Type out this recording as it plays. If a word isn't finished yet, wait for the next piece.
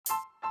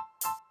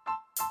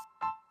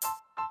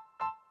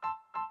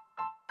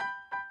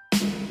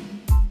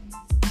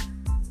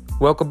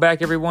Welcome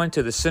back, everyone,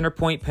 to the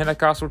Centerpoint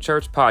Pentecostal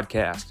Church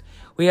podcast.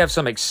 We have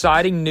some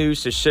exciting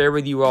news to share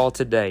with you all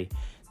today.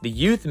 The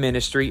youth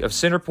ministry of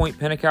Centerpoint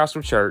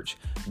Pentecostal Church,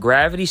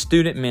 Gravity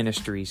Student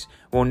Ministries,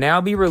 will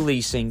now be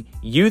releasing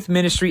youth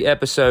ministry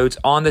episodes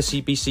on the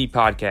CPC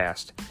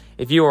podcast.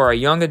 If you are a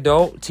young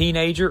adult,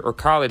 teenager, or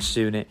college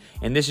student,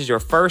 and this is your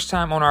first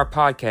time on our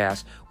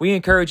podcast, we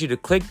encourage you to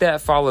click that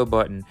follow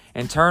button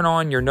and turn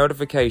on your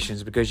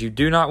notifications because you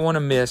do not want to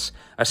miss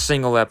a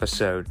single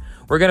episode.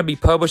 We're going to be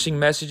publishing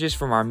messages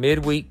from our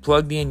midweek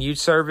Plugged In Youth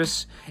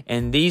Service,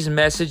 and these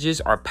messages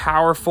are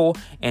powerful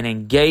and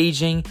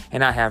engaging,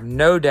 and I have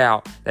no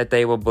doubt that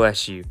they will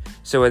bless you.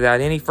 So without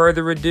any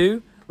further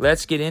ado,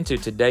 let's get into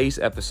today's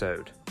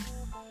episode.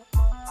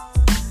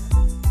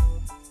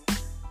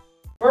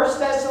 1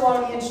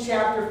 Thessalonians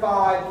chapter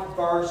 5,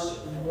 verse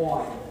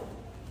 1.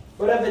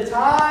 But of the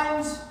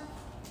times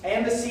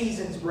and the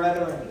seasons,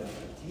 brethren,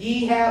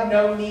 ye have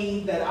no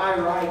need that I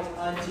write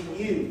unto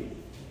you.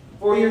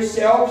 For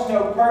yourselves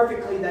know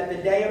perfectly that the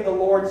day of the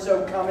Lord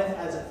so cometh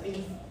as a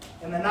thief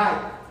in the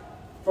night.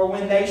 For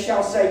when they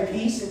shall say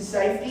peace and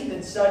safety,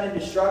 then sudden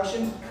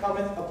destruction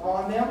cometh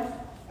upon them,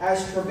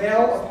 as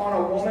travail upon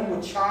a woman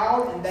with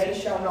child, and they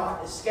shall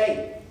not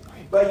escape.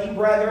 But ye,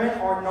 brethren,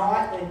 are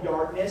not in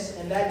darkness,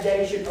 and that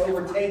day should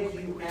overtake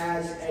you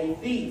as a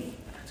thief.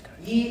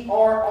 Ye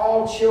are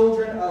all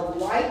children of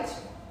light,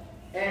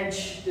 and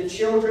the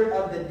children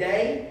of the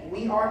day.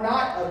 We are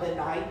not of the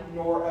night,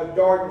 nor of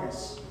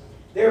darkness.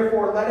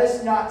 Therefore let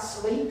us not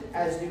sleep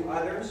as do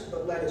others,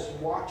 but let us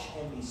watch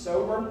and be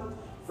sober.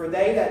 For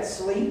they that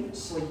sleep,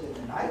 sleep in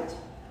the night,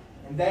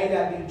 and they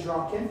that be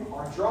drunken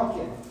are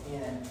drunken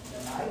in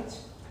the night.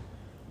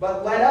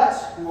 But let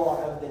us, who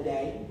are of the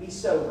day, be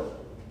sober,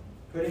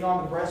 putting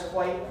on the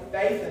breastplate of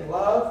faith and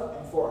love,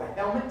 and for a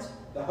helmet,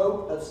 the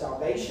hope of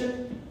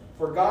salvation.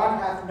 For God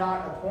hath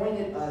not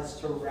appointed us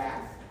to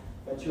wrath,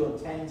 but to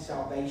obtain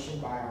salvation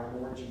by our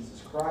Lord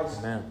Jesus Christ,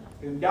 Amen,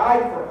 who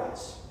died for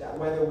us, that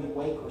whether we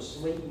wake or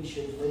sleep, we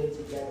should live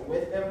together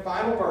with him.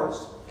 Final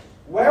verse.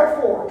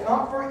 Wherefore,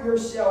 comfort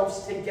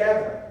yourselves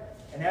together,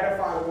 and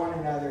edify one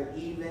another,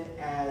 even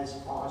as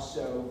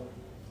also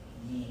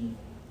ye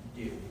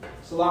do.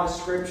 It's a lot of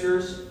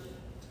scriptures,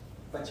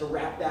 but to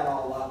wrap that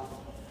all up,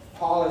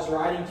 Paul is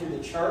writing to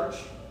the church,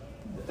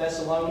 the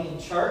Thessalonian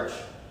church,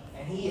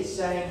 and he is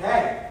saying,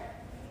 hey,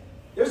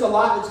 there's a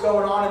lot that's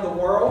going on in the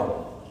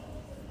world,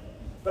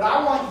 but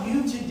I want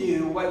you to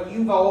do what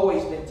you've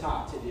always been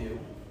taught to do,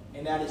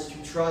 and that is to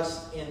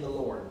trust in the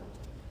Lord.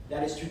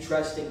 That is to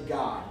trust in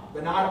God.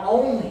 But not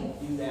only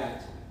do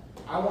that,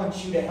 I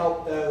want you to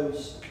help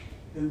those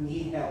who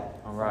need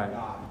help from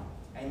God.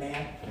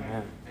 Amen?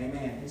 Amen.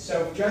 Amen. And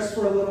so just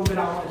for a little bit,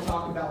 I want to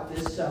talk about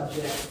this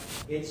subject.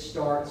 It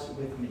starts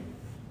with me.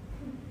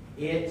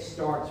 It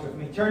starts with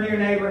me. Turn to your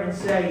neighbor and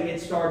say, it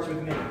starts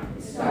with me.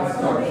 It starts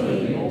with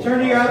me. Turn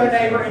to your other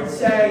neighbor and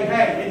say,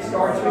 hey, it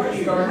starts with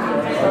you.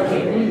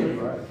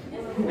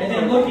 And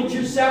then look at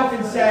yourself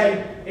and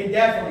say, it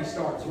definitely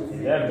starts with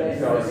you. And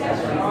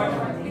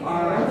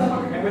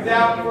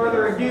without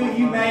further ado,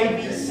 you may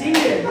be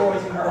seated,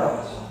 boys and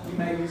girls. You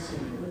may be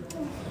seated.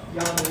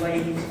 Young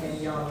ladies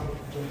and young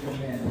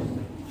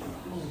gentlemen.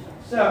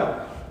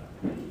 So,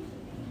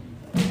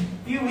 a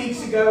few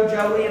weeks ago,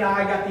 Jolie and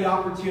I got the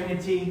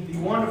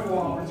wonderful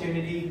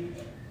opportunity,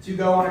 to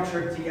go on a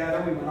trip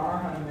together. We went on our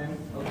honeymoon,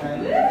 okay?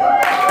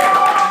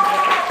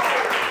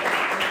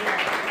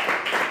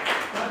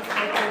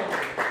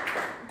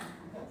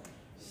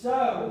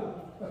 So,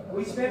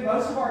 we spent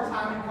most of our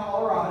time in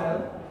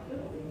Colorado,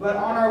 but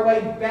on our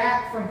way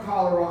back from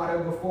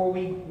Colorado, before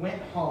we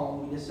went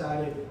home, we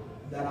decided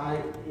that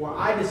I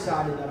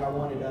decided that I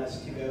wanted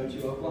us to go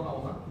to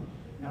Oklahoma.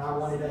 And I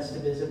wanted us to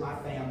visit my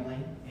family,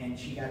 and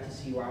she got to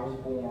see where I was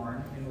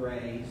born and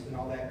raised and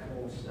all that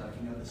cool stuff.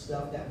 You know, the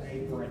stuff that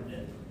made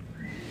Brendan.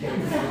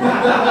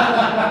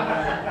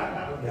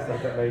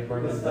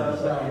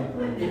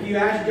 If you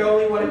ask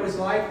Jolie what it was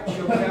like,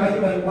 she'll tell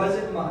you it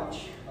wasn't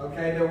much.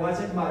 Okay, there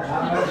wasn't much.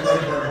 One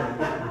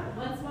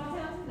small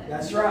town today.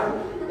 That's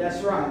right.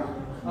 That's right.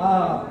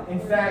 In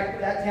fact,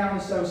 that town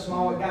is so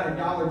small, it got a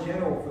Dollar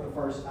General for the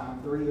first time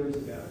 3 years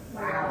ago.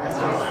 Wow. That's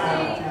how small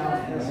the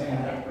town is.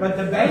 But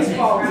the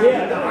baseball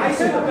team, the high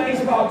school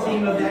baseball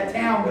team of that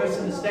town goes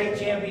to the state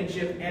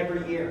championship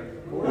every year.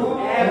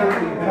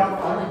 Every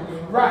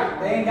year. Right.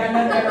 They ain't got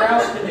nothing better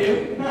else to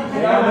do.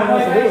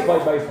 Play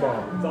baseball.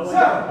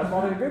 That's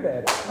why they're good at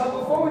it. But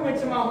before we went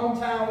to my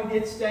hometown, we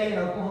did stay in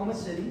Oklahoma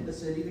City,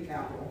 the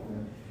capital.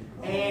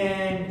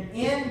 And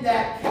in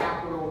that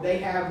capital, they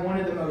have one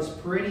of the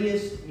most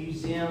prettiest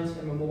museums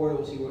and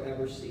memorials you will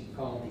ever see,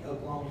 called the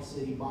Oklahoma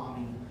City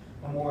Bombing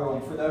Memorial.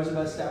 And for those of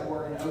us that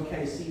were in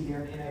OKC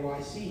here in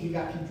NAYC,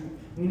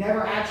 we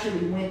never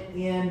actually went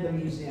in the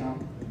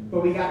museum,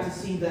 but we got to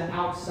see the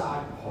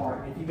outside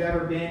part. If you've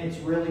ever been, it's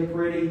really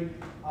pretty.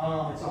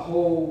 It's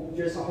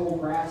just a whole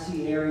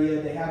grassy area.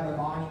 They have the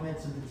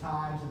monuments of the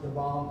times that the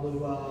bomb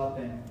blew up,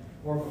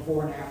 or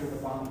before and after the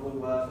bomb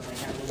blew up. And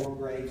they have the little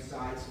grave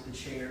sites of the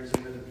chairs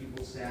and where the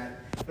people sat.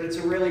 But it's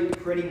a really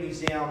pretty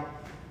museum.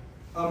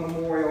 a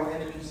memorial,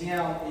 and the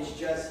museum is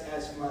just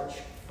as much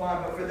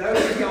fun. But for those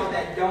of y'all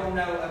that don't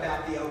know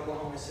about the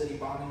Oklahoma City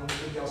bombing, let me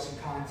give y'all some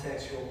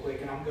context real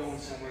quick, and I'm going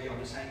somewhere, y'all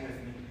just hang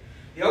with me.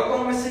 The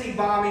Oklahoma City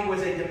bombing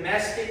was a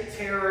domestic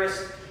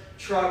terrorist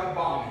truck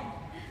bombing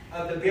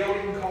of the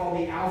building called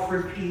the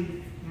Alfred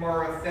P.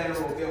 Murrah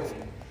Federal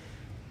Building.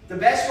 The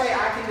best way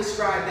I can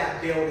describe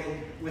that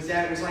building was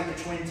that it was like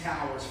the Twin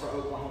Towers for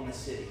Oklahoma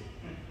City.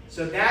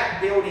 So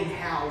that building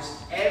housed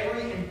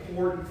every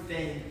important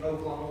thing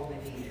Oklahoma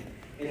needed.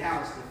 It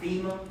housed the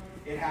FEMA,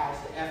 it housed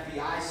the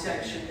FBI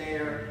section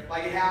there,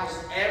 like it housed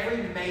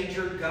every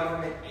major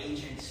government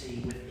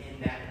agency within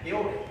that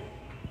building,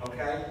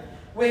 okay?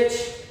 Which,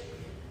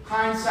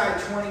 hindsight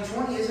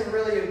 2020, isn't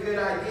really a good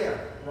idea,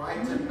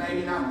 right? To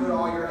maybe not put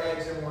all your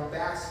eggs in one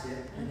basket,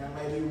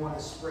 maybe you want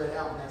to spread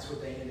out, and that's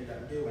what they ended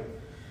up doing.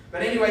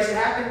 But anyways,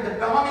 the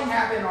bombing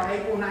happened on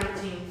April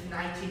 19th,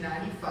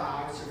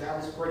 1995, so that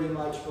was pretty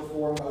much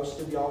before most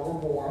of y'all were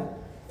born,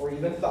 or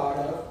even thought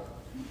of.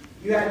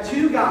 You had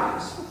two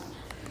guys,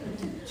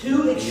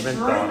 two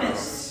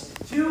extremists,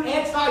 two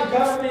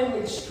anti-government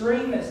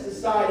extremists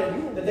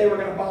decided that they were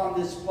going to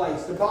bomb this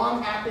place. The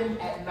bomb happened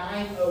at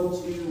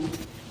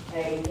 9:02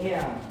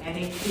 a.m., and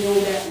it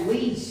killed at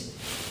least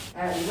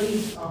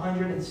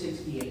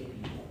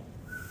 168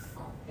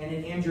 people. And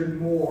it injured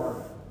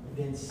more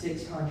than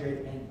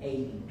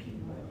 680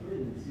 people.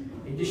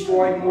 It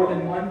destroyed more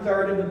than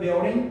 1/3 of the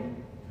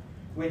building,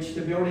 which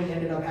the building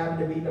ended up having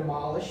to be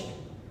demolished.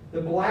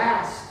 The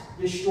blast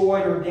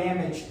destroyed or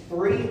damaged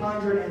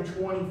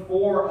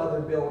 324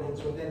 other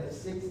buildings within a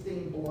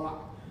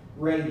 16-block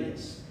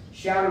radius,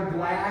 shattered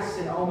glass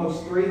in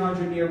almost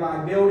 300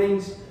 nearby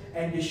buildings,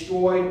 and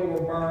destroyed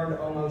or burned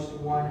almost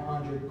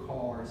 100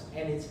 cars.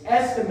 And it's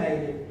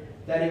estimated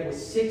that it was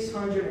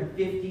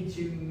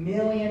 $652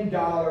 million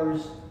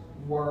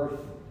worth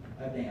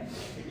of damage.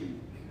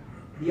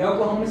 The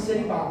Oklahoma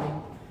City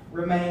bombing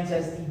remains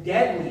as the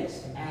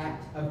deadliest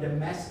act of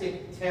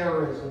domestic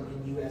terrorism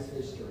in U.S.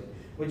 history,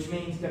 which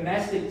means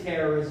domestic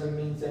terrorism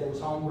means that it was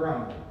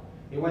homegrown.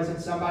 It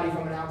wasn't somebody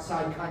from an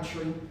outside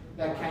country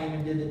that came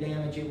and did the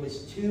damage. It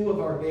was two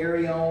of our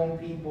very own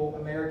people,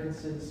 American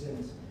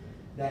citizens,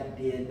 that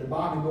did the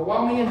bombing. But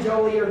while me and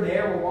Jolie are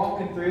there, we're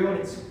walking through, and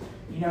it's,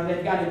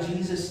 they've got a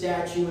Jesus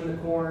statue in the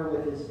corner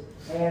with his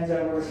hands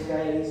over his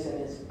face,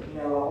 and it's,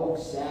 a whole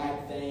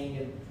sad thing.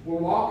 And we're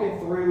walking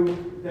through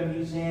the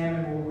museum,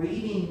 and we're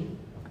reading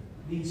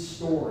these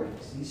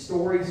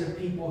stories of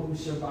people who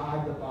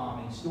survived the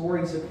bombing,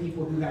 stories of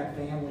people who had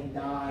family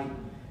die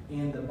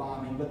in the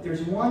bombing. But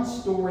there's one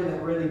story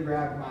that really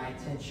grabbed my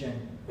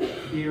attention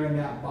during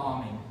that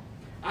bombing.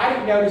 I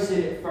didn't notice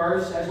it at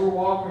first. As we're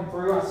walking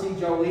through, I see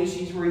Jolie.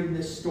 She's reading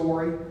this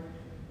story.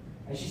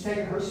 And she's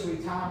taking her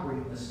sweet time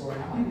reading this story.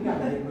 I'm like, we got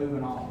to get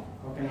moving on.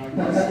 Okay, I'm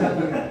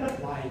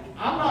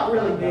not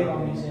really big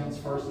on museums,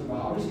 first of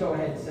all. I'll just go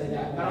ahead and say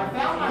that. But I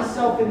found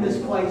myself in this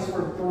place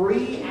for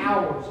 3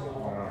 hours,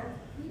 y'all.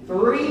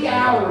 3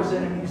 hours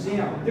in a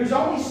museum. There's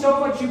only so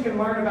much you can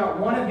learn about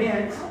one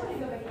event,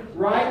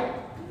 right?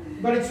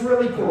 But it's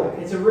really cool.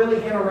 It's a really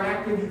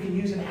interactive. You can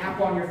use an app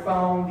on your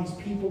phone. These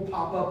people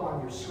pop up on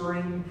your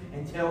screen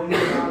and tell you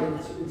about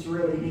it. It's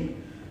really neat.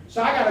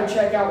 So I got to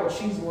check out what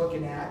she's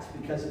looking at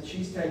because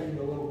she's taking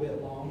a little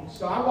bit long.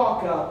 So I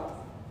walk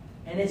up,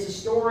 and it's a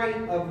story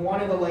of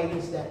one of the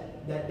ladies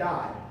that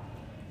died.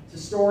 It's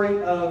a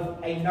story of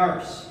a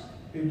nurse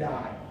who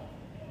died.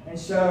 And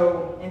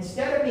so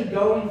instead of me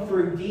going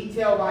through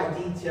detail by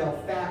detail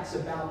facts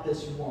about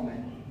this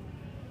woman,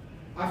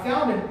 I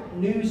found a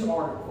news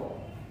article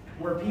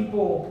where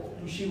people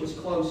who she was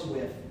close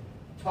with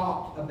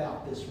talked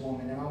about this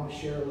woman, and I want to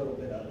share a little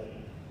bit of it.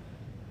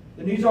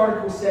 The news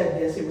article said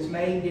this. It was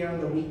made during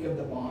the week of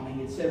the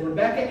bombing. It said,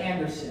 Rebecca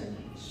Anderson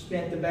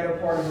spent the better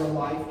part of her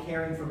life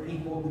caring for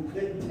people who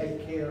couldn't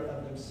take care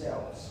of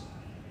themselves.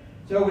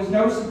 So it was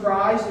no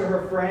surprise to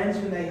her friends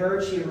when they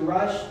heard she had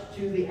rushed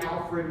to the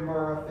Alfred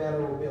Murrah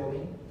Federal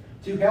Building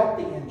to help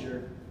the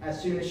injured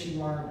as soon as she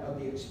learned of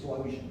the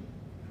explosion.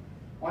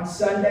 On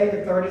Sunday,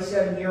 the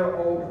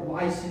 37-year-old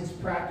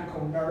licensed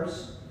practical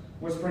nurse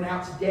was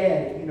pronounced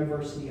dead at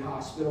University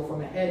Hospital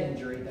from a head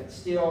injury that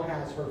still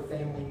has her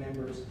family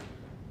members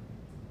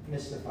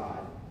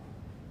mystified.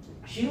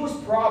 She was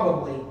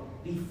probably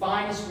the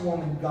finest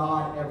woman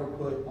God ever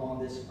put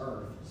on this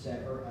earth,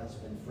 said her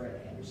husband,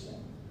 Fred Anderson.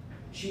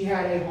 She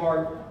had a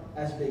heart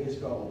as big as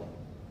gold.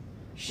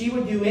 She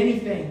would do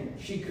anything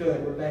she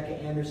could,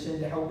 Rebecca Anderson,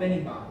 to help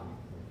anybody.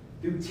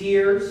 Through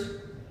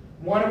tears,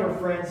 one of her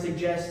friends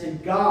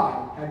suggested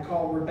God had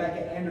called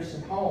Rebecca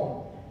Anderson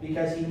home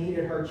because he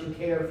needed her to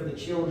care for the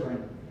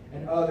children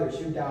and others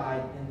who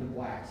died in the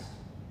blast.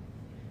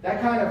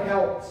 That kind of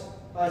helped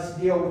us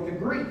deal with the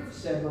grief,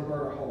 said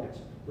Roberta Holt,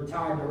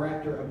 retired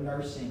director of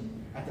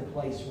nursing at the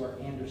place where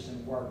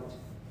Anderson worked.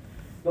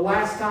 The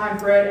last time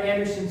Fred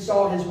Anderson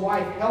saw his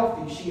wife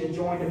healthy, she had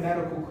joined a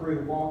medical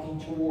crew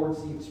walking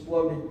towards the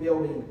exploded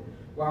building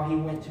while he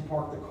went to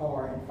park the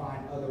car and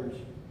find others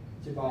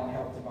to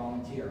help to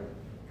volunteer.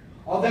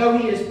 Although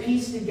he has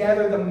pieced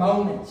together the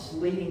moments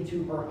leading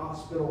to her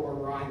hospital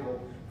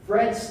arrival,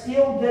 Fred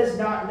still does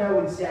not know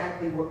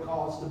exactly what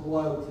caused the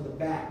blow to the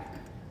back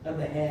of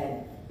the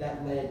head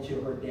that led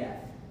to her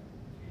death.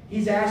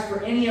 He's asked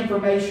for any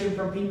information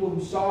from people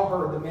who saw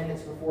her the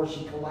minutes before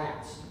she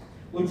collapsed.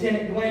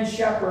 Lieutenant Glenn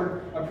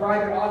Shepard, a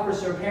private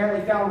officer,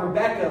 apparently found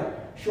Rebecca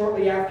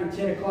shortly after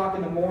 10 o'clock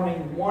in the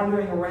morning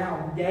wandering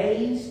around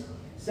dazed,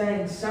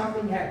 saying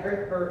something had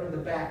hurt her in the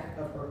back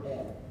of her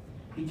head.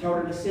 He told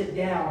her to sit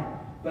down,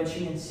 but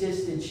she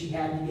insisted she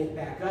had to get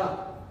back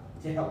up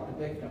to help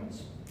the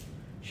victims.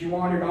 She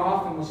wandered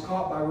off and was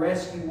caught by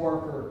rescue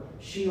worker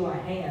Sheila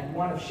Hand,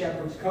 one of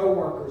Shepard's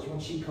co-workers, when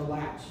she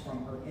collapsed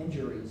from her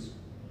injuries.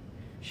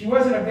 She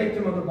wasn't a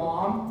victim of the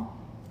bomb.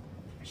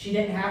 She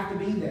didn't have to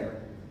be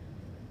there.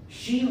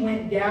 She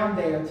went down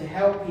there to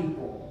help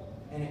people,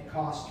 and it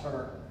cost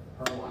her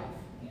her life,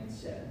 Hand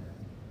said.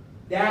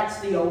 That's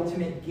the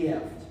ultimate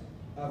gift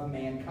of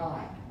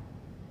mankind.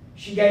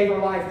 She gave her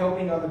life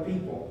helping other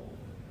people.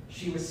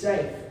 She was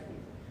safe.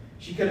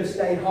 She could have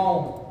stayed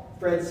home.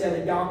 Fred said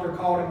a doctor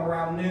called him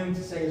around noon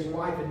to say his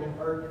wife had been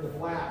hurt in the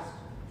blast.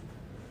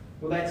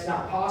 Well, that's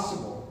not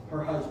possible,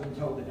 her husband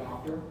told the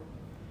doctor.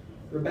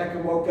 Rebecca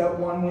woke up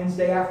one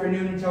Wednesday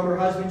afternoon and told her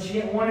husband she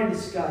didn't want to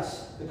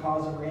discuss the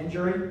cause of her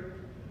injury.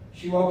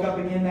 She woke up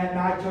again that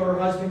night, told her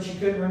husband she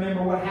couldn't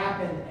remember what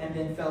happened, and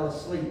then fell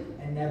asleep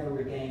and never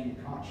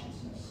regained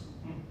consciousness.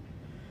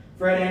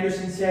 Fred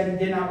Anderson said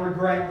he did not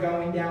regret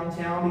going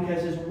downtown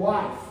because his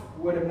wife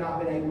would have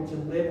not been able to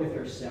live with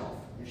herself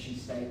if she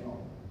stayed home.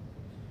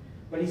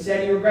 But he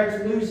said he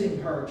regrets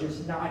losing her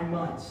just 9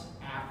 months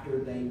after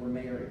they were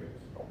married.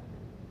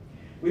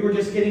 We were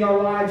just getting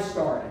our lives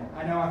started.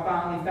 I know I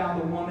finally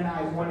found the woman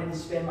I wanted to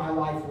spend my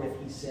life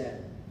with, he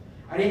said.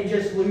 I didn't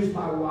just lose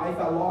my wife,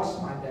 I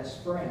lost my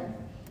best friend.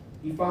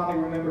 He finally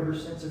remembered her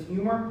sense of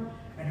humor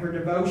and her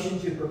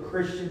devotion to her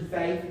Christian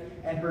faith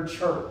and her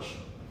church.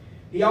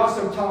 He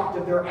also talked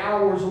of their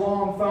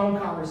hours-long phone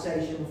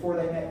conversation before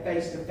they met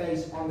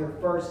face-to-face on their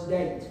first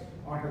date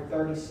on her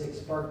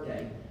 36th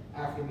birthday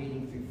after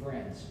meeting through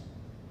friends.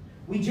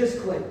 We just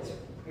clicked.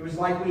 It was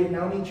like we had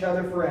known each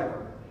other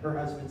forever, her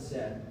husband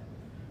said.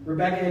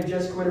 Rebecca had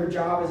just quit her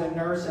job as a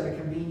nurse at a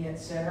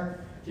convenience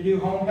center to do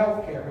home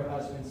health care, her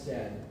husband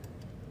said.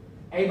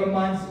 Ava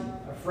Munsey,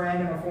 a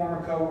friend and a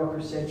former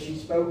co-worker, said she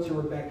spoke to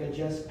Rebecca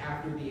just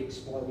after the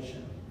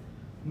explosion.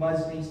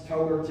 Munsey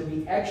told her to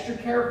be extra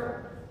careful.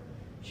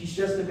 She's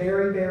just a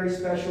very, very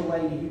special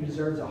lady who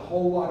deserves a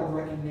whole lot of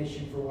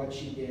recognition for what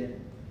she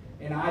did.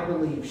 And I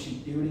believe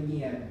she'd do it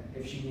again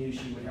if she knew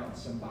she would help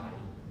somebody,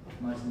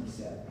 Munsey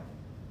said.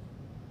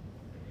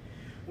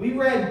 We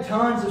read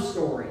tons of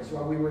stories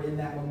while we were in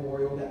that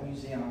memorial, that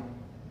museum.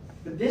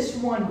 But this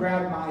one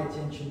grabbed my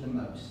attention the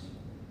most.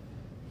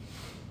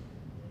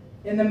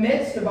 In the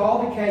midst of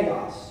all the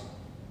chaos,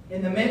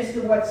 in the midst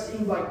of what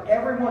seemed like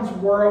everyone's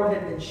world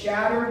had been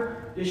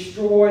shattered,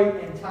 destroyed,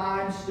 and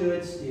time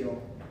stood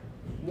still,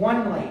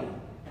 one lady,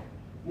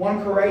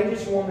 one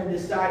courageous woman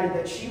decided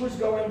that she was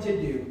going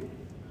to do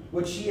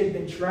what she had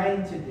been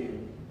trained to do,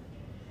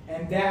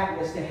 and that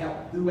was to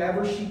help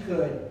whoever she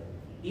could,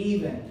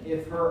 even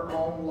if her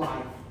own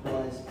life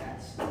was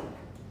at stake.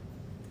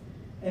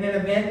 In an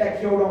event that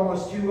killed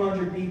almost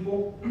 200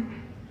 people,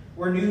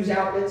 where news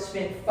outlets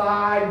spent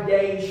 5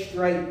 days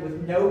straight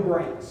with no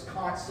breaks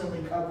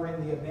constantly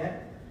covering the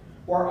event,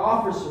 where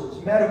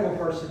officers, medical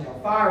personnel,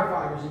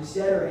 firefighters,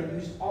 etc. had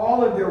used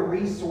all of their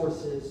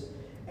resources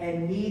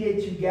and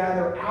needed to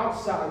gather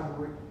outside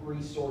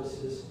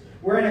resources,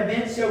 where an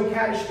event so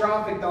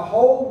catastrophic the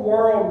whole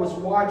world was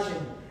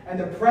watching, and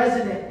the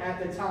president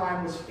at the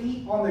time was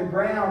feet on the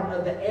ground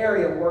of the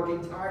area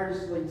working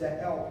tirelessly to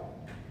help.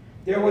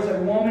 There was a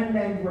woman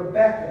named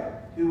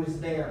Rebecca who was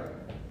there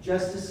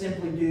just to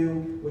simply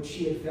do what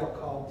she had felt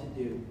called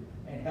to do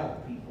and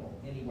help people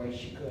any way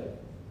she could.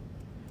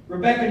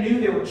 Rebecca knew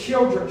there were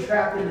children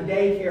trapped in the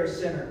daycare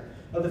center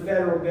of the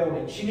federal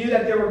building. She knew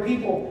that there were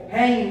people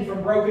hanging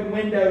from broken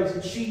windows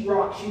and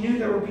sheetrock. She knew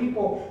there were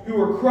people who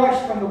were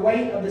crushed from the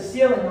weight of the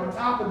ceiling on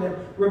top of them.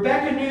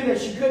 Rebecca knew that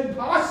she couldn't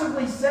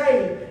possibly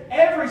save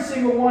every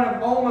single one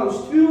of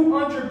almost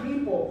 200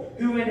 people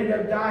who ended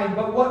up dying.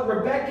 But what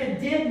Rebecca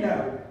did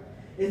know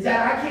is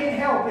that I can't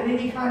help in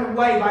any kind of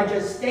way by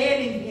just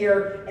standing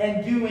here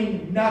and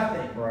doing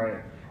nothing. Right.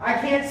 I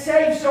can't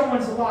save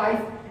someone's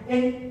life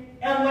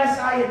unless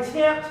I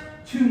attempt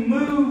to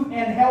move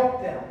and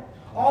help them.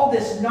 All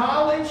this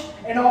knowledge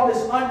and all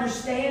this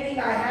understanding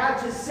I have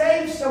to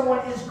save someone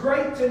is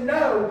great to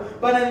know,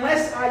 but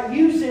unless I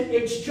use it,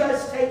 it's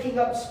just taking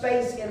up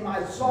space in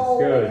my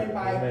soul and in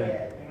my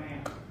head.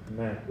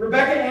 Amen.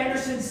 Rebecca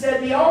Anderson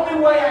said, the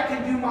only way I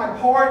can do my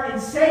part in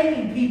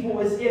saving people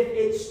is if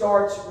it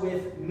starts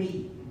with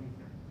me.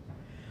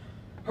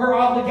 Her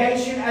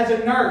obligation as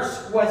a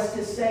nurse was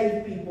to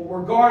save people,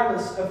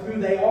 regardless of who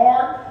they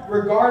are,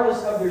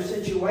 regardless of their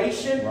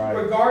situation,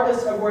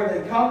 regardless of where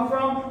they come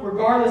from,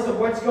 regardless of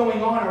what's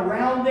going on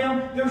around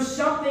them. There's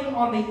something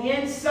on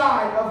the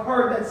inside of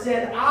her that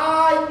said,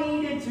 I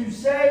needed to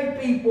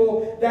save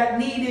people that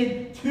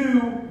needed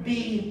to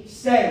be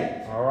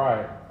saved. All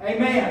right.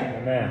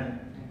 Amen. Amen.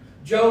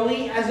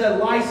 Jolie, as a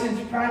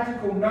licensed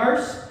practical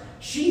nurse,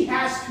 she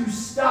has to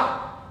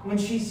stop when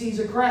she sees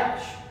a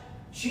crash.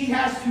 She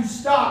has to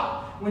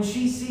stop when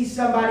she sees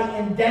somebody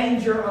in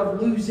danger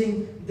of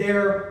losing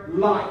their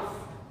life.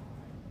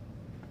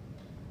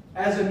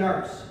 As a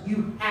nurse,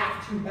 you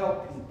have to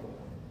help people.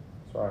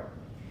 That's right.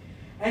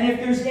 And if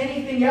there's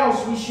anything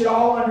else we should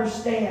all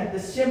understand, the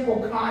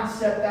simple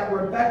concept that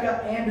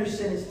Rebecca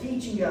Anderson is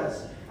teaching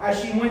us as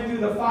she went through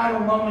the final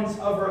moments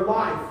of her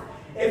life.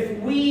 If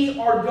we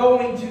are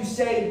going to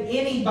save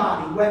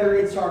anybody, whether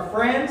it's our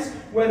friends,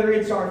 whether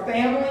it's our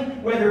family,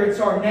 whether it's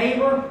our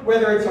neighbor,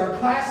 whether it's our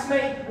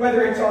classmate,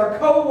 whether it's our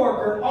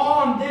co-worker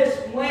on this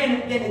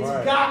planet, then it's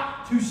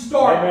got to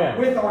start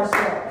with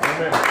ourselves.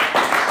 Amen.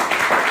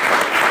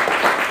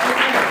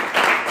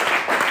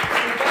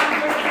 If I'm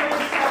going to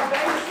bring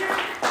salvation,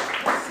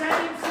 the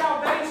same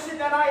salvation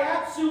that I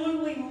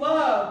absolutely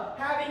love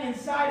having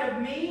inside of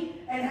me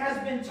and has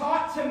been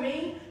taught to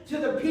me, to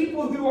the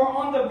people who are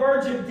on the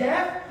verge of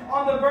death,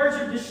 on the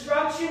verge of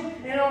destruction,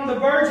 and on the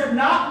verge of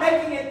not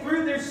making it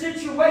through their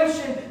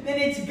situation, then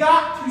it's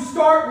got to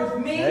start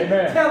with me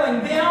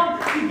telling them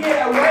to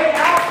get a way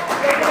out.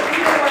 They're going to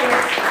need a way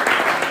out.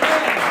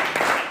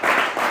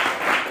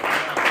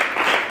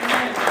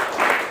 Amen.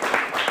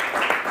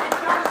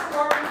 It's got to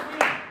start with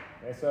me.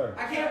 Yes, sir.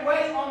 I can't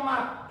wait on my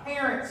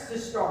parents to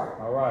start.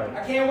 All right.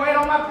 I can't wait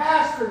on my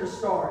pastor to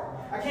start.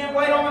 I can't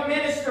wait on the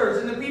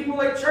ministers and the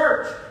people at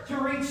church to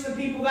reach the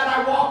people that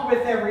I walk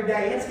with every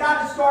day. It's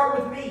got to start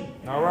with me.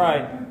 All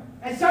right.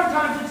 And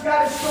sometimes it's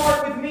got to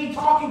start with me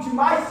talking to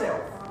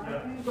myself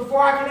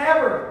before I can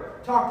ever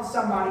talk to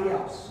somebody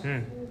else.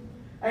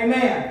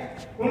 Amen.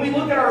 When we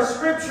look at our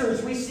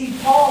scriptures, we see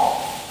Paul.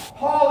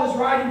 Paul is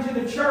writing to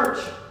the church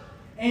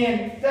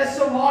in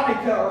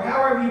Thessalonica, or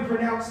however you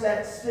pronounce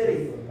that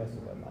city.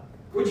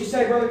 Would you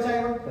say, Brother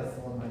Taylor?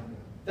 Thessalonica.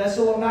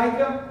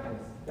 Thessalonica?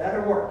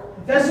 That'll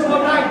work.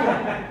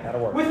 Thessalonica.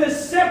 That'll work. With a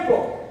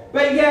simple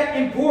but yet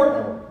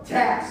important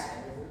task.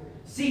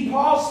 See,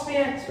 Paul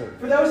spent,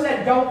 for those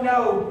that don't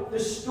know the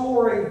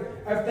story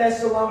of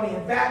Thessalonica,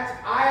 in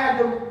fact, I had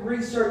to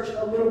research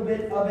a little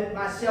bit of it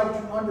myself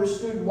to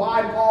understand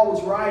why Paul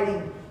was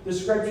writing the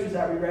scriptures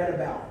that we read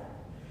about.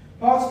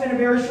 Paul spent a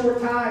very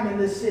short time in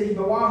this city,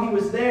 but while he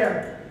was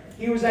there,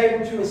 he was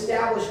able to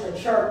establish a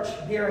church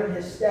during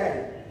his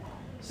stay.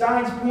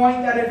 Signs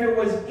point that if it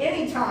was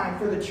any time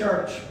for the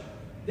church,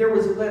 there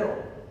was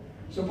little.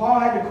 So Paul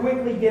had to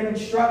quickly give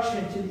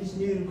instruction to these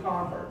new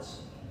converts.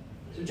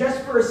 So just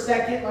for a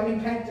second, let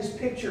me paint this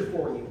picture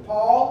for you.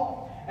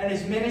 Paul and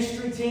his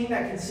ministry team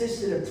that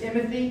consisted of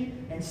Timothy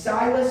and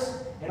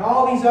Silas and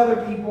all these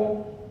other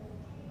people,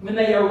 when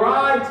they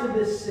arrived to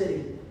this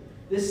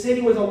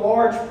city was a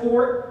large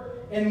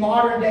port in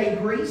modern-day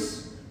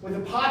Greece with a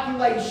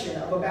population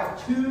of about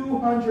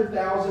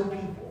 200,000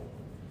 people.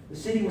 The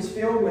city was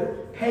filled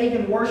with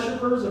pagan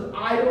worshippers of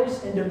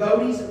idols and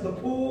devotees of the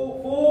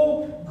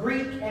full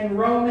Greek and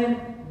Roman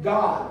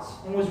gods,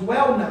 and was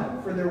well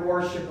known for their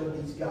worship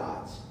of these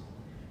gods.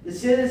 The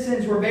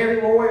citizens were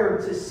very loyal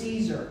to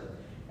Caesar,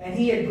 and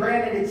he had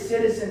granted its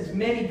citizens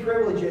many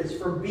privileges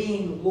for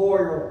being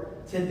loyal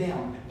to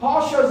them.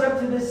 Paul shows up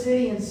to this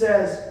city and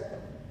says,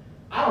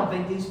 I don't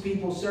think these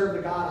people serve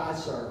the God I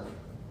serve.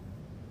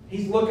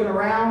 He's looking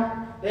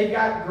around. They've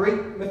got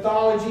Greek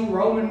mythology,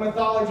 Roman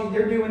mythology.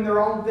 They're doing their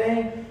own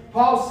thing.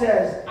 Paul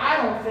says, I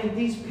don't think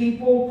these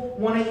people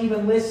want to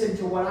even listen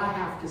to what I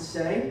have to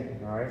say.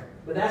 All right.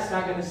 But that's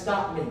not going to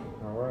stop me.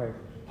 All right.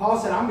 Paul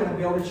said, I'm going to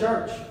build a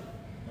church.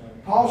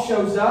 Paul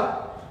shows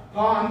up.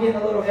 I'm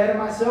getting a little ahead of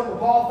myself, but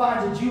Paul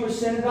finds a Jewish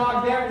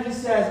synagogue there, and he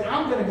says,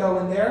 I'm going to go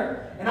in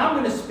there, and I'm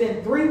going to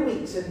spend 3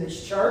 weeks in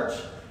this church,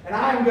 and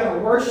I am going to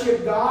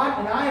worship God,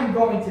 and I am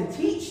going to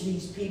teach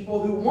these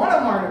people who want to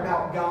learn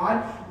about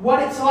God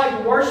what it's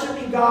like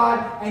worshiping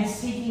God and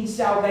seeking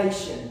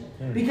salvation.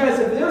 Because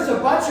if there's a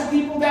bunch of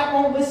people that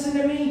won't listen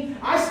to me,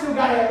 I still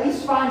got to at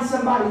least find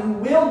somebody who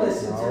will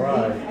listen to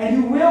me and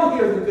who will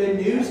hear the good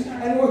news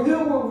and who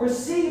will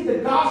receive the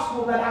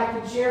gospel that I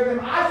can share them.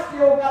 I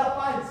still got to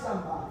find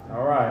somebody.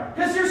 All right.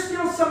 Because there's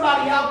still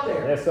somebody out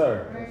there. Yes,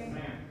 sir.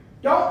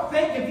 Don't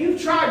think if you've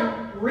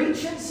tried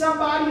reaching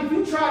somebody, if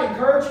you've tried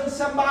encouraging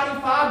somebody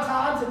 5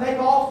 times and they've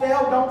all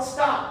failed, don't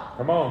stop.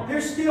 Come on.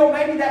 There's still,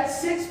 maybe that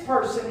 6th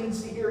person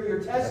needs to hear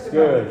your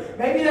testimony.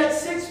 Maybe that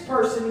 6th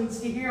person needs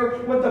to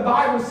hear what the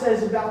Bible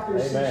says about their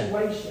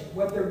situation,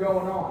 what they're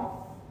going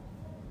on.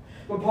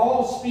 But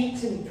Paul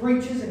speaks and he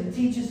preaches and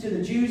he teaches to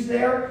the Jews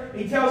there.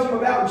 He tells them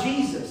about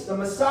Jesus, the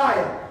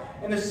Messiah,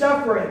 and the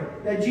suffering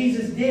that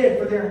Jesus did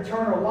for their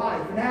eternal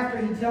life. And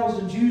after he tells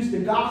the Jews the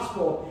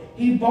gospel,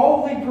 he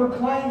boldly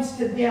proclaims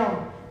to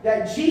them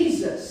that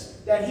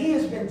Jesus, that he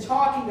has been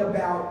talking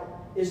about,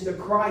 is the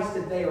Christ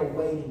that they are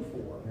waiting for.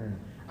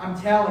 I'm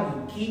telling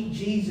you, keep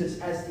Jesus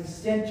as the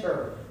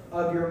center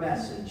of your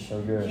message. So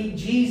good. Keep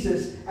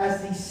Jesus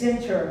as the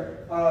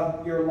center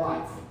of your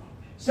life.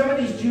 Some of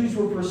these Jews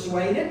were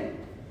persuaded,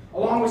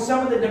 along with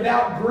some of the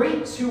devout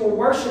Greeks who were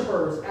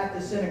worshipers at the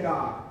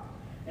synagogue.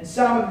 And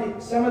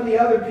some of the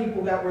other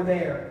people that were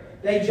there.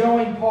 they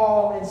joined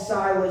Paul and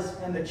Silas,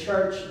 and the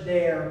church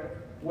there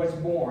was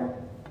born.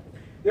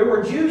 There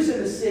were Jews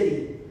in the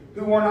city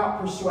who were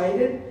not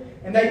persuaded,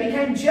 and they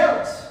became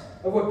jealous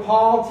of what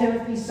Paul,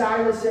 Timothy,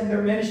 Silas, and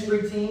their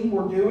ministry team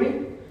were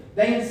doing.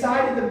 They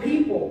incited the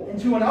people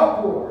into an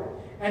uproar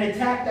and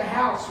attacked the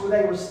house where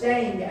they were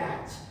staying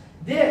at.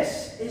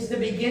 This is the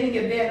beginning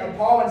event of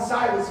Paul and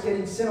Silas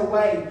getting sent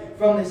away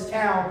from this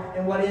town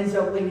and what ends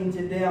up leading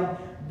to them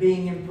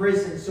being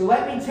imprisoned. So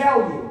let me tell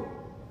you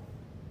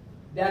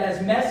that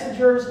as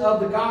messengers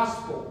of the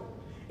gospel,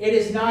 it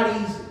is not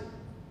easy.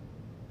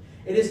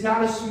 It is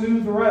not a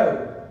smooth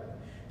road.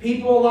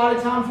 People a lot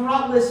of times will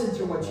not listen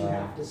to what you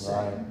have to say.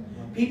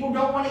 Right. People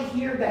don't want to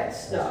hear that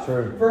stuff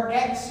for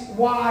X,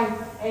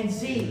 Y, and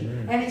Z.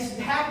 Mm-hmm. And it's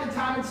half the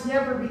time it's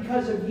never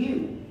because of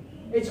you.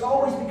 It's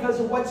always because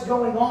of what's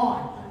going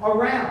on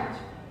around.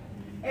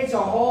 It's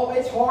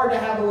hard to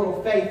have a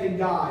little faith in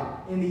God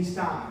in these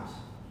times.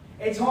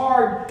 It's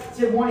hard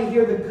to want to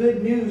hear the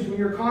good news when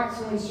you're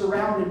constantly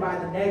surrounded by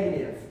the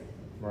negative.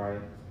 Right.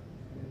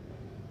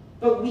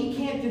 But we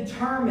can't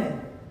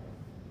determine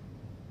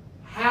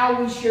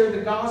how we share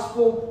the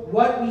gospel,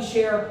 what we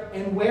share,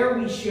 and where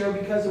we share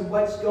because of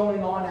what's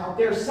going on out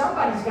there.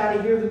 Somebody's got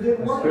to hear the good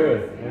word. That's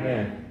good.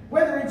 Amen.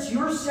 Whether it's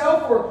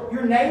yourself or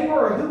your neighbor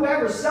or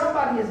whoever,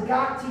 somebody has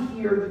got to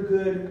hear the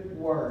good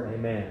word.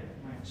 Amen.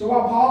 So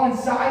while Paul and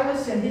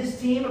Silas and his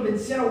team have been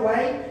sent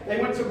away,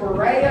 they went to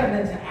Berea and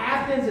then to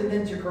Athens and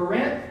then to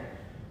Corinth.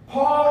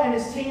 Paul and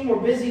his team were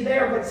busy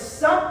there, but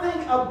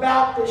something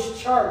about this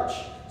church,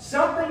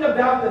 something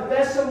about the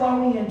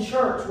Thessalonian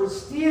church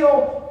was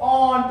still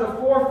on the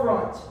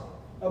forefront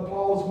of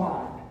Paul's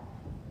mind.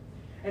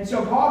 And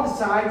so Paul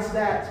decides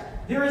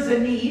that there is a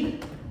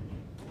need.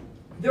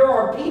 There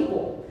are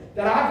people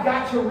that I've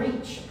got to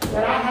reach,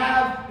 that I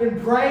have been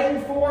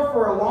praying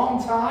for a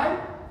long time,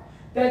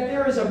 that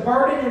there is a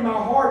burden in my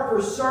heart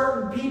for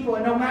certain people,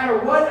 and no matter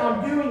what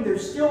I'm doing, they're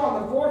still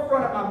on the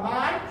forefront of my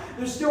mind,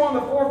 they're still on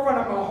the forefront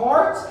of my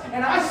heart,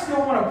 and I still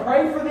want to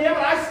pray for them,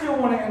 and I still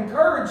want to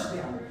encourage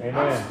them. Amen.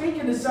 I'm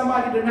speaking to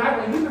somebody tonight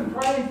when you've been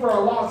praying for a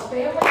lost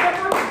family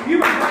member,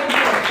 you've been praying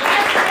for a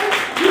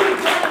classmate, you've been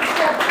praying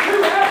for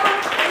whoever,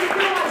 and you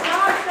feel like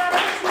God's not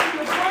answering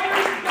your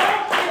prayers.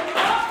 Don't give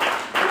up.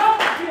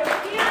 Don't give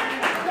in.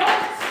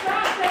 Don't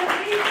stop. They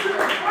need your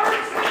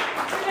encouragement,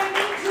 and they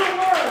need your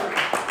word.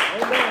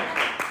 Amen.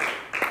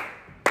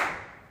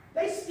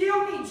 They still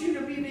need you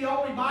to be the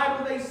only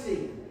Bible they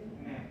see.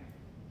 Amen.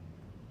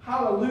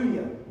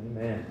 Hallelujah.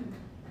 Amen.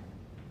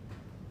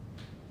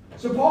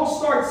 So Paul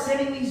starts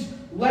sending these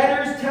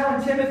letters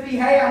telling Timothy,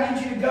 hey, I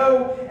need you to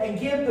go and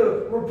give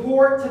the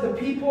report to the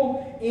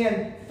people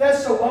in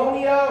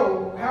Thessalonica,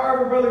 or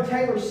however Brother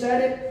Taylor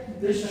said it,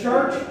 this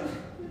church.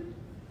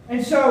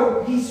 And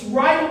so he's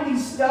writing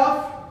these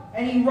stuff,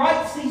 and he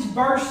writes these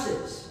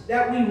verses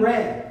that we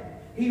read.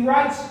 He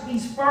writes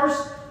these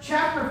first,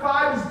 chapter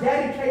 5 is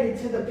dedicated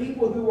to the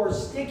people who are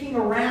sticking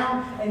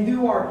around and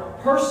who are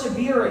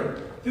persevering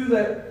through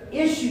the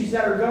issues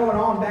that are going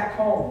on back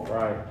home.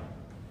 Right.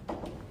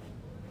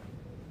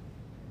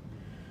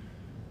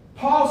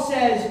 Paul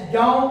says,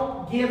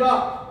 don't give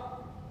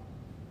up.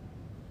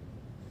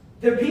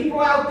 The people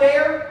out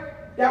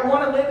there that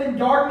want to live in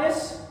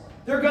darkness,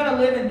 they're going to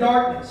live in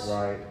darkness.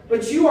 Right.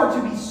 But you are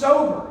to be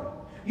sober.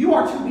 You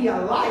are to be a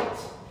light.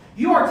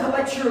 You are to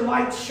let your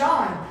light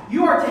shine.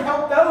 You are to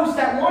help those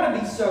that want to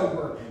be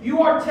sober.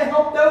 You are to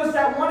help those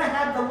that want to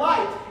have the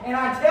light. And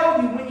I tell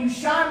you, when you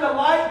shine the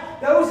light,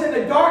 those in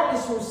the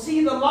darkness will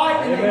see the light,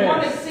 and Amen. they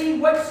want to see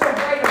what's so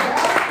great about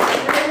it,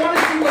 and they want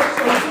to see what's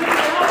so good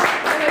about it,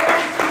 and they want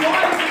to see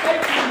why does it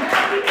make you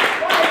happy,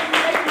 why does it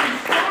make you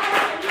smile,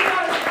 and you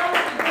got to tell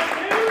them the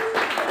good news,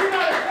 and you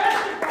got to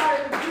testify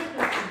of the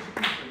goodness of Jesus.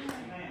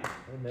 Amen.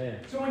 Amen.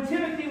 So when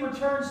Timothy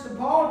returns to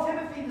Paul,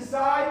 Timothy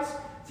decides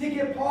to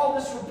give Paul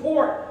this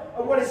report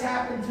of what has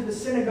happened to the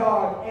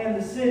synagogue and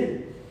the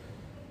city.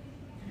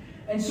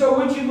 And so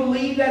would you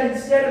believe that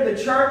instead of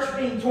the church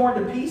being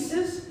torn to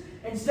pieces,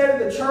 instead of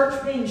the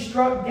church being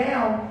struck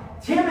down,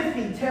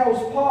 Timothy tells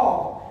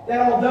Paul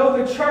that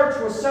although the church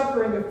was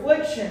suffering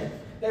affliction,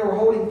 they were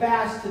holding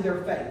fast to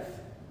their faith.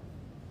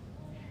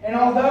 And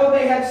although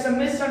they had some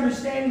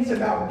misunderstandings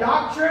about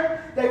doctrine,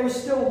 they were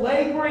still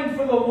laboring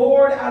for the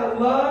Lord out of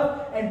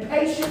love and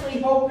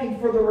patiently hoping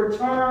for the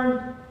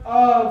return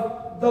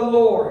of the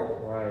Lord.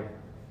 Right.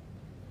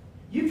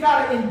 You've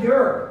got to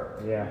endure.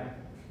 Yeah.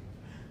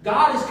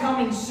 God is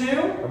coming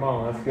soon. Come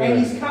on, that's good. And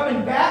He's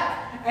coming back.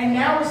 And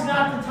now is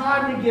not the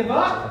time to give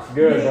up. That's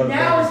good.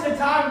 Now is the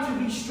time to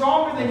be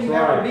stronger than That's you've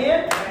right. ever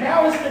been.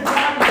 Now is the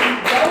time to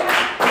keep going.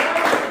 Now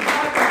is the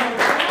time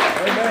to hold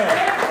fast. Amen.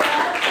 Stand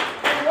fast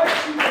in what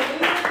you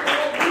believe and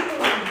what you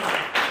believe.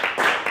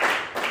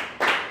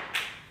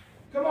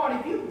 Come on,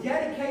 if you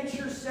dedicate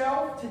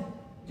yourself to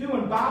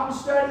doing Bible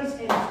studies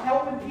and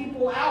helping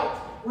people out,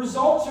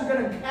 results are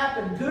going to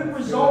happen. Good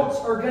results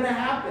are going to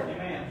happen.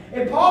 Amen.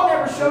 If Paul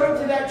never showed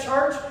up to that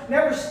church,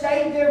 never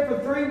stayed there for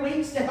 3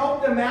 weeks to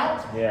help them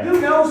out,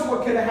 who knows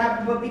what could have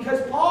happened. But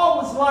because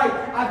Paul was like,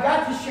 I've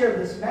got to share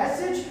this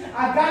message.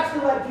 I've got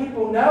to let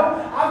people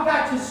know. I've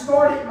got to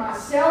start it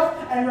myself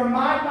and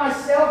remind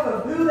myself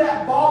of who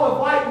that ball of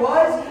light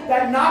was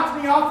that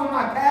knocked me off of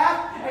my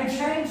path and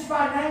changed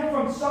my name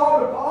from Saul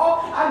to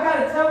Paul. I've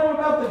got to tell them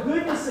about the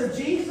goodness of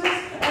Jesus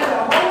and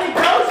the Holy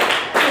Ghost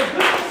and the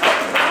goodness of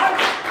His life.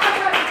 I've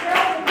got to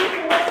tell the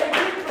people what they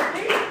did for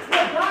me,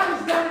 what God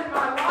has done in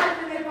my life,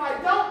 and if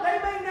I don't, they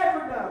may never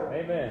know.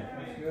 Amen.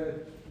 That's good.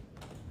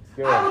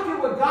 Good. I look at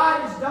what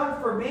God has done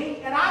for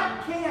me, and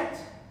I can't.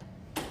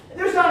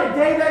 There's not a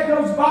day that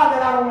goes by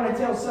that I don't want to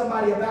tell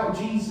somebody about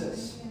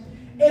Jesus.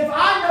 If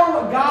I know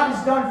what God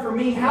has done for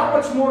me, how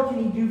much more can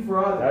He do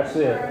for others? That's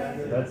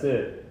it. That's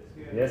it.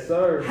 Yes,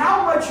 sir.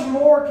 How much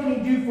more can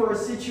He do for a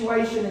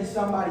situation in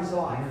somebody's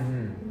life?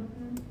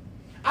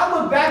 I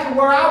look back at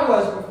where I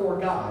was before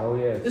God. Oh,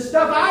 yes. The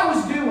stuff I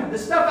was doing, the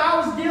stuff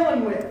I was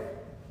dealing with,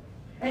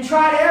 and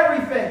tried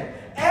everything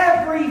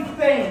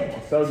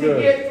so to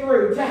good. get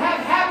through, to have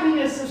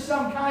happiness of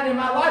some kind in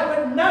my life,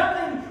 but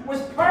nothing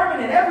was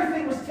permanent.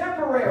 Everything was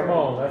temporary. Come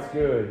on, that's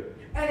good.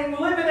 And in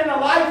living in a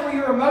life where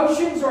your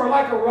emotions are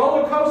like a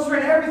roller coaster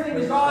and everything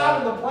is all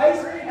out of the place,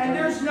 and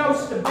there's no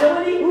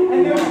stability,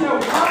 and there's no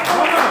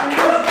comfort, and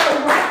there's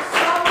no rock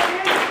solid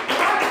in,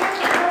 when I came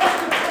across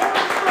the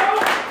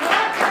cornerstone, when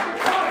I came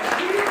across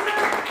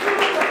Jesus, who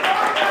is the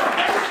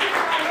foundation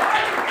of my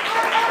life,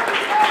 I got to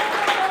tell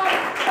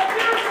somebody that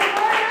there's a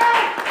way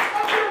out of your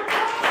problem and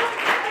your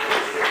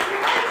situation.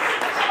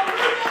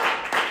 Hallelujah!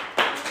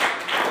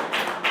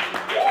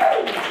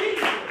 Woo!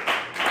 Jesus!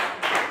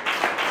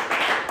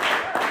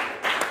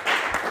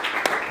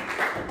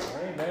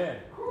 Amen.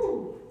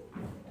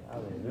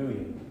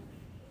 Hallelujah.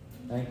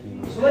 Thank you.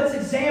 So let's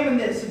examine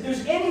this. If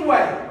there's any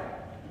way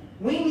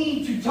we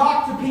need to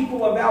talk to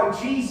people about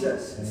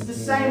Jesus, it's the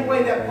same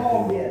way that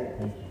Paul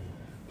did.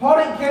 Paul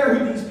didn't care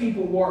who these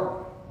people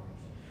were.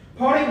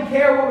 Paul didn't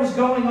care what was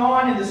going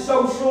on in the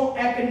social,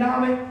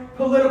 economic,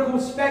 political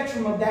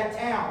spectrum of that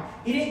town.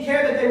 He didn't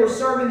care that they were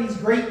serving these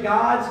Greek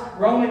gods,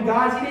 Roman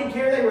gods. He didn't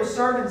care they were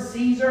serving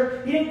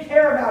Caesar. He didn't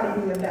care about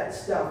any of that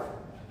stuff.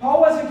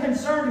 Paul wasn't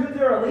concerned who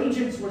their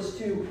allegiance was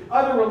to,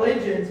 other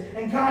religions,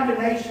 and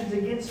condemnations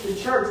against the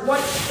church. What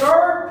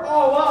stirred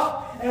Paul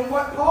up and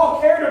what Paul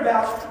cared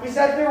about was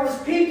that there was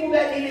people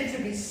that needed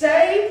to be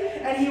saved,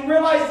 and he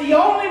realized the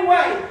only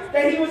way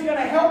that he was going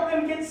to help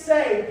them get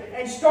saved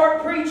and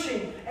start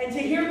preaching and to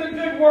hear the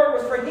good word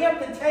was for him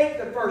to take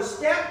the first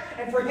step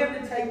and for him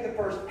to take the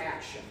first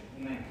action.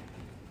 Amen.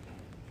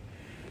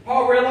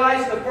 Paul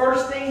realized the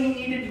first thing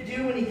he needed to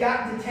do when he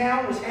got into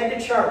town was head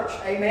to church.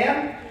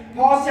 Amen?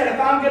 Paul said, if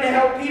I'm going to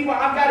help people,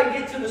 I've got to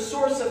get to the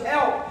source of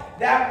help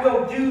that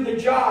will do the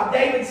job.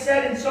 David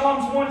said in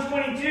Psalms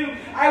 122,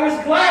 I was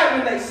glad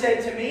when they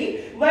said to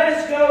me, let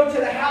us go to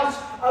the house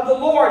of the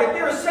Lord. If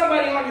there is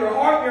somebody on your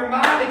heart, your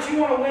mind that you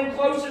want to win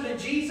closer to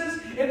Jesus,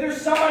 if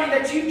there's somebody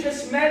that you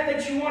just met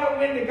that you want to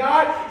win to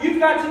God, you've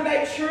got to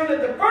make sure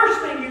that the first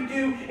thing you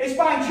do is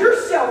find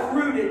yourself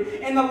rooted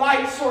in the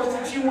light source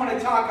that you want to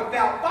talk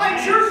about.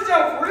 Find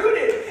yourself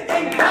rooted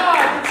in God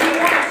that you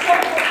want to so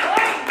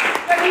proclaim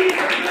that He is a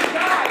good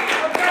God.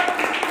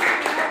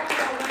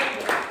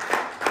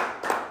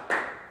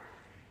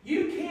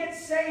 You can't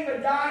save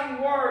a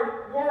dying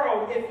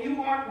world if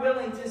you aren't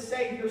willing to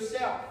save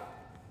yourself.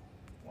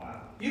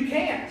 Wow. You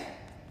can't.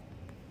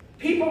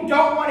 People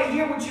don't want to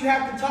hear what you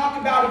have to talk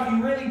about if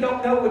you really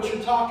don't know what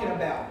you're talking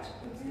about.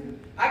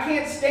 I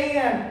can't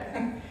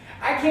stand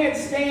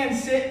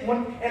sitting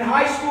in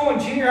high school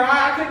and junior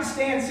high. I couldn't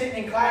stand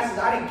sitting in classes.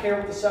 I didn't care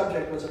what the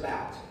subject was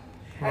about.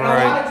 And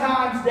a lot of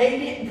times they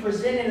didn't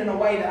present it in a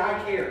way that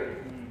I cared.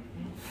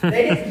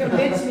 They didn't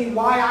convince me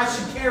why I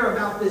should care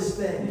about this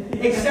thing.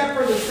 Except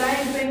for the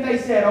same thing they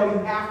said, oh, you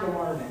have to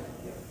learn it.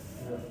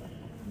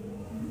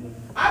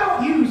 I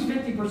don't use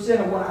 50%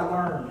 of what I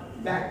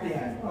learned back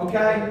then,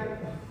 okay?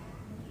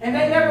 And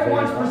they never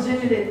once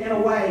presented it in a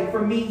way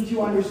for me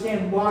to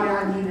understand why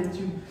I needed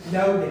to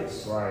know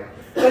this. Right.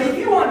 But if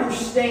you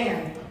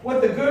understand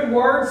what the good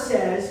word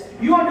says,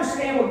 you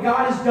understand what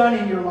God has done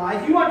in your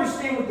life, you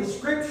understand what the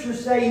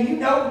Scriptures say, and you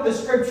know what the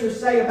Scriptures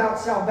say about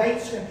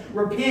salvation,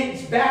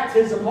 repentance,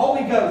 baptism,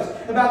 Holy Ghost,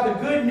 about the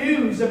good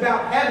news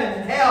about heaven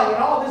and hell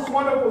and all this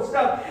wonderful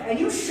stuff, and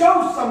you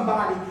show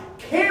somebody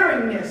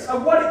caringness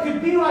of what it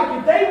could be like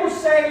if they were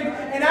saved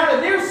and out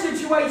of their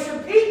situation,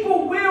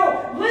 people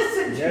will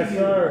listen to you. Yes,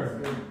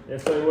 sir.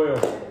 Yes, they will.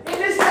 In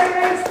this day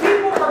and age,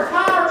 people are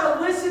tired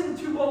of listening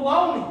to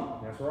baloney.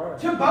 That's right.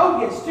 To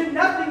bogus, to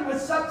nothing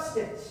with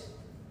substance.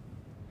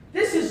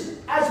 This is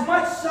as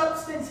much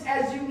substance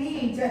as you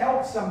need to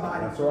help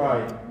somebody. That's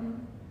right.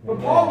 But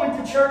Paul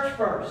went to church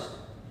first.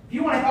 If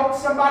you want to help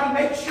somebody,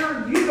 make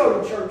sure you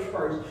go to church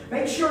first.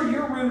 Make sure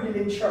you're rooted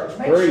in church.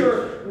 Make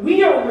sure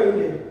we are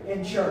rooted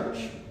in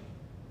church.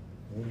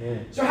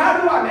 Amen. So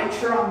how do I make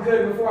sure I'm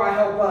good before I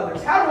help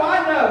others? How do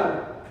I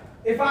know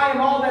if I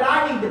am all that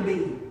I need to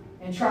be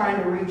in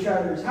trying to reach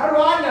others? How do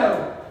I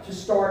know to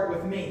start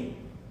with me?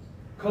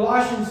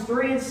 Colossians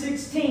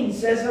 3:16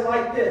 says it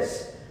like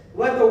this: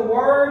 "Let the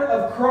word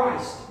of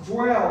Christ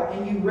dwell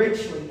in you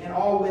richly in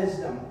all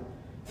wisdom,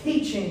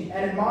 teaching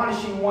and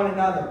admonishing one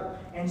another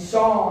in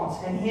psalms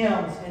and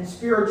hymns and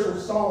spiritual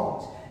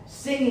songs,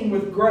 singing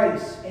with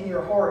grace in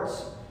your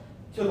hearts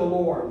to the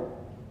Lord."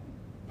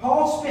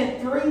 Paul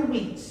spent 3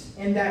 weeks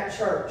in that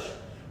church.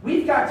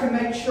 We've got to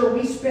make sure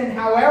we spend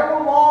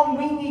however long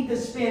we need to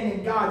spend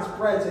in God's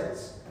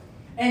presence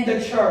and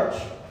the church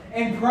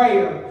and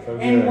prayer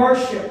and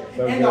worship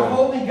and the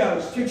Holy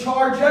Ghost to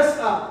charge us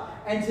up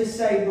and to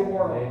save the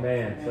world.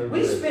 Amen.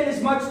 We spend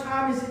as much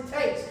time as it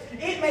takes.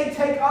 It may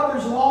take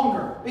others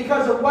longer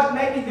because of what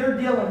maybe they're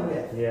dealing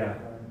with. Yeah.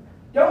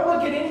 Don't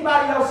look at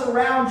anybody else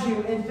around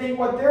you and think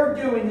what they're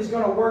doing is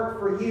going to work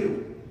for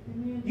you.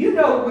 You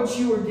know what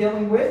you are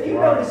dealing with. You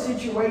know the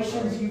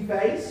situations you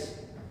face.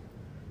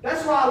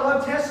 That's why I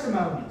love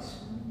testimonies.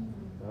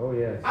 Oh,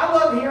 yes. I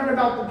love hearing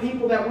about the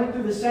people that went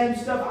through the same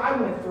stuff I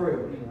went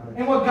through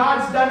and what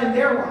God's done in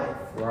their life.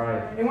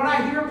 Right. And when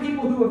I hear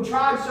people who have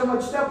tried so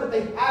much stuff but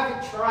they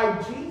haven't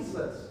tried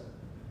Jesus.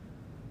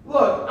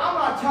 Look, I'm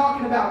not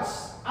talking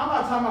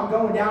about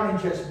going down and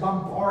just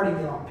bombarding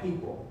it on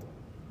people.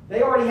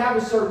 They already have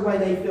a certain way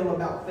they feel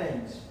about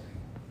things.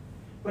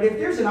 But if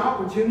there's an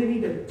opportunity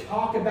to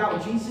talk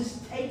about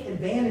Jesus, take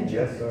advantage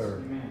of it. Yes,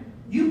 sir.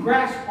 You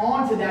grasp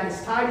onto that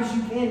as tight as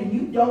you can and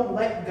you don't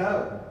let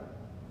go.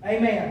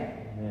 Amen.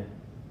 Amen.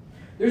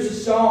 There's a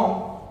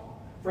song,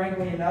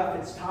 frankly enough,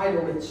 it's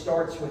titled "It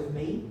Starts With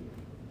Me."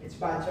 It's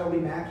by Toby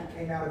Mac. It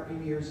came out a few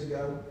years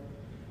ago.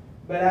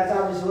 But as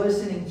I was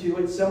listening to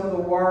it, some of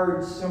the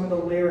words, some of the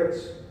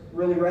lyrics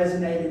really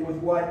resonated with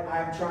what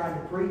I'm trying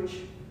to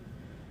preach.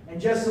 And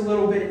just a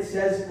little bit, it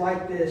says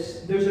like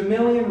this: "There's a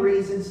million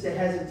reasons to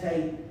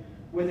hesitate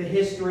with a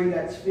history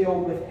that's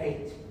filled with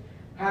hate.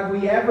 Have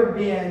we ever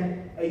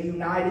been a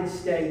United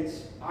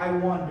States? I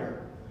wonder.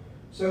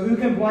 So who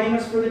can blame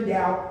us for the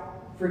doubt?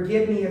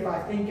 Forgive me if I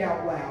think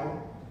out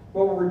loud.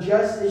 But we're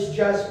just as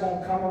just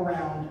won't come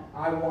around,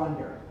 I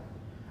wonder.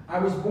 I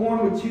was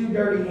born with 2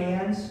 dirty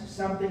hands,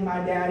 something my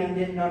daddy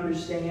didn't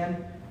understand,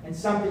 and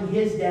something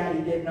his daddy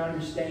didn't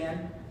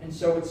understand, and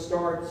so it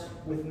starts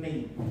with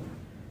me.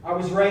 I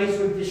was raised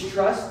with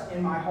distrust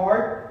in my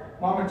heart.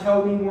 Mama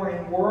told me we're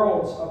in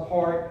worlds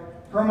apart.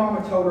 Her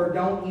mama told her,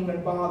 don't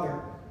even bother,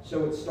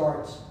 so it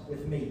starts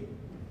with me.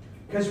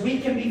 Because we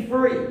can be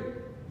free.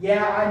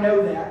 Yeah, I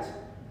know that.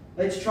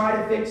 Let's try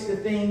to fix the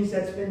things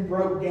that's been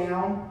broke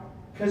down,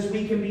 because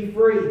we can be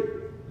free.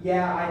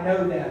 Yeah, I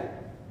know that.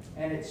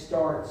 And it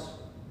starts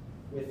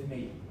with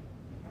me."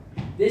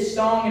 This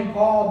song and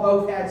Paul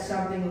both had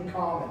something in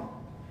common.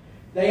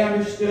 They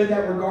understood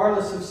that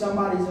regardless of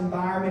somebody's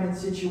environment and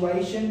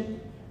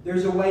situation,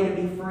 there's a way to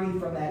be free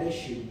from that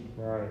issue.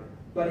 Right.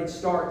 But it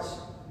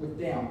starts with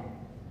them.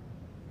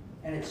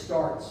 And it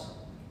starts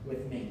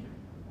with me.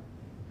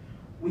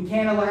 We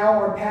can't allow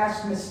our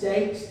past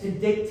mistakes to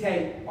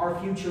dictate our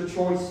future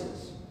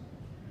choices.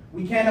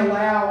 We can't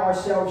allow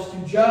ourselves to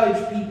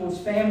judge people's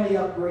family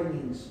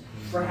upbringings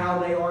for how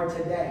they are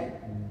today.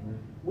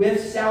 With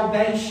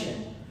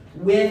salvation,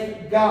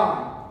 with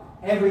God,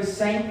 every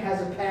saint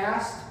has a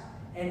past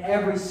and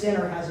every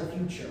sinner has a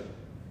future.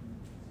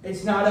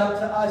 It's not up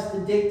to us to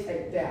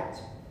dictate that.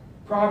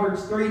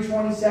 Proverbs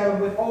 3:27,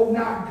 "Withhold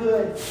not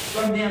good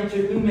from them to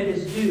whom it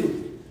is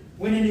due,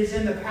 when it is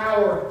in the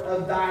power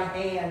of thy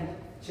hand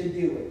to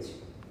do it."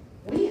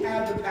 We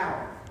have the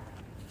power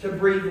to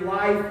breathe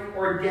life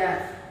or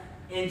death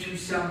into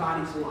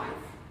somebody's life.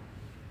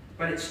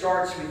 But it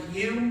starts with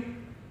you,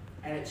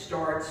 and it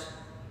starts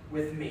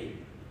with me.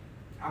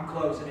 I'm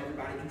closing.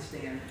 Everybody can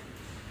stand.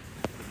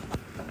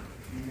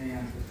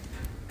 Amen.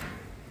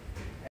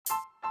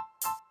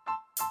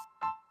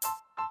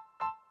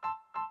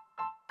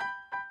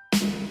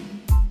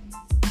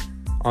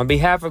 On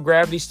behalf of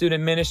Gravity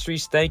Student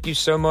Ministries, thank you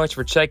so much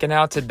for checking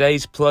out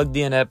today's Plugged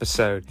In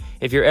episode.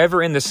 If you're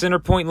ever in the Center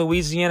Point,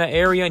 Louisiana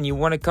area and you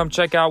want to come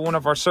check out one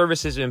of our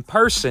services in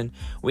person,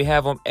 we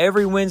have them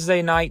every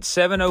Wednesday night,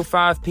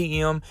 7:05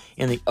 p.m.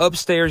 in the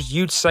upstairs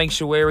youth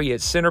sanctuary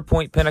at Center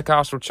Point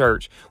Pentecostal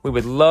Church. We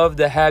would love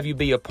to have you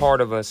be a part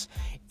of us.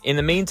 In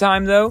the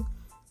meantime, though,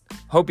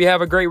 hope you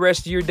have a great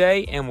rest of your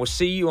day, and we'll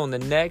see you on the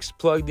next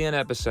Plugged In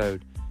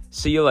episode.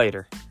 See you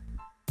later.